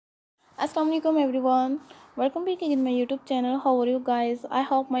Assalamualaikum everyone. Welcome back again my YouTube channel. How are you guys? I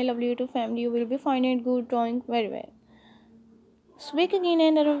hope my lovely YouTube family will be fine and good, doing very well. So back again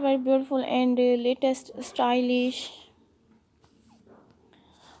another very beautiful and latest stylish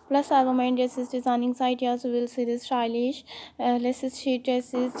plus women dresses designing site. Yes, we will see this stylish laces sheet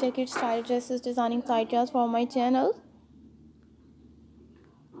dresses, jacket style dresses designing site for my channel.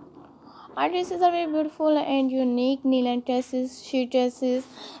 Our dresses are very beautiful and unique. Knee-length dresses, sheet dresses,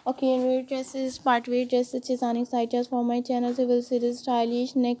 occasion wear dresses, part wear dresses, designing ideas for my channel. So you will see the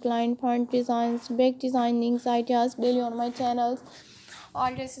stylish neckline, front designs, back designing ideas daily on my channels.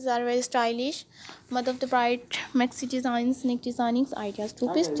 All dresses are very stylish. Mother of the bride, maxi designs, neck designing ideas,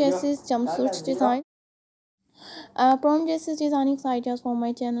 two-piece dresses, jumpsuits design. Prom dresses designing ideas for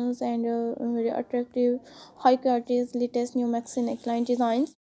my channels and very attractive, high quality, latest new maxi neckline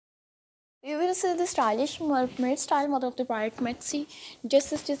designs. You will see the stylish mermaid style mother of the bride maxi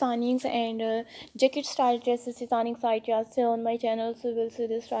dresses designings and jacket style dresses designing ideas on my channel. So you will see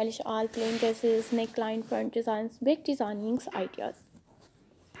the stylish all plain dresses, neckline, front designs, big designings ideas.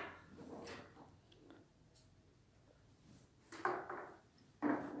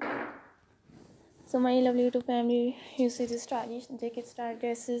 So my lovely YouTube family, you see the stylish jacket style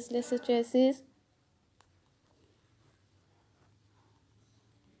dresses, lace dresses.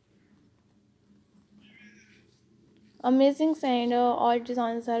 Amazing and all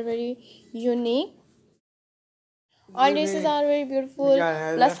designs are very unique. All dresses are very beautiful.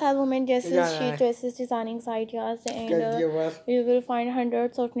 Plus have women dresses, she dresses, designing ideas, and you will find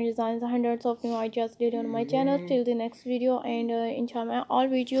hundreds of new designs, hundreds of new ideas daily on my channel. Till the next video, and inshallah, all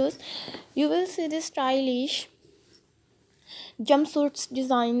videos, you will see the stylish jumpsuits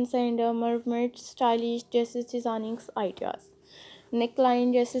designs and mermaid stylish dresses designing ideas.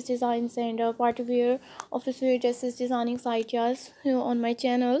 Neckline dresses designs and party wear, office wear dresses designing ideas on my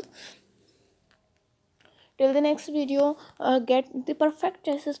channel. Till the next video, get the perfect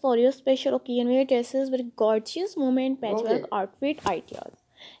dresses for your special occasion. Wear dresses with gorgeous moment patchwork outfit ideas.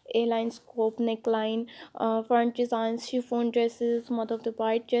 A-line scope neckline, front designs, chiffon dresses, mother of the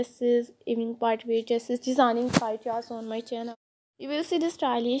bride dresses, evening party wear dresses, designing ideas on my channel. You will see the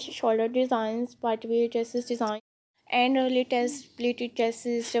stylish shoulder designs, party wear dresses design, and latest pleated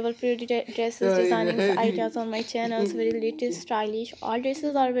dresses, double pleated dresses designing ideas on my channels. Very latest stylish. All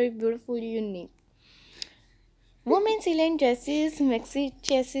dresses are very beautiful, unique. Women's elegant dresses, maxi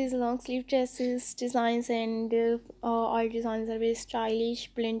dresses, long sleeve dresses, designs and all designs are very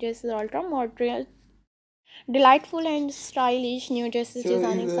stylish. Plain dresses, ultra modern, delightful and stylish new dresses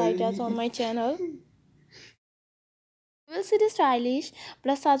designing ideas on my channel. You will see the stylish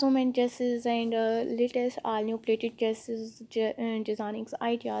plus size women dresses and latest all new plated dresses, designing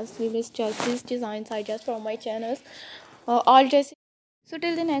ideas, sleeveless dresses, designs ideas from my channels. All dresses. So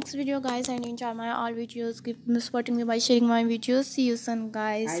till the next video guys, and enjoy my all videos, keep supporting me by sharing my videos. See you soon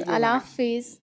guys. Allah Hafiz.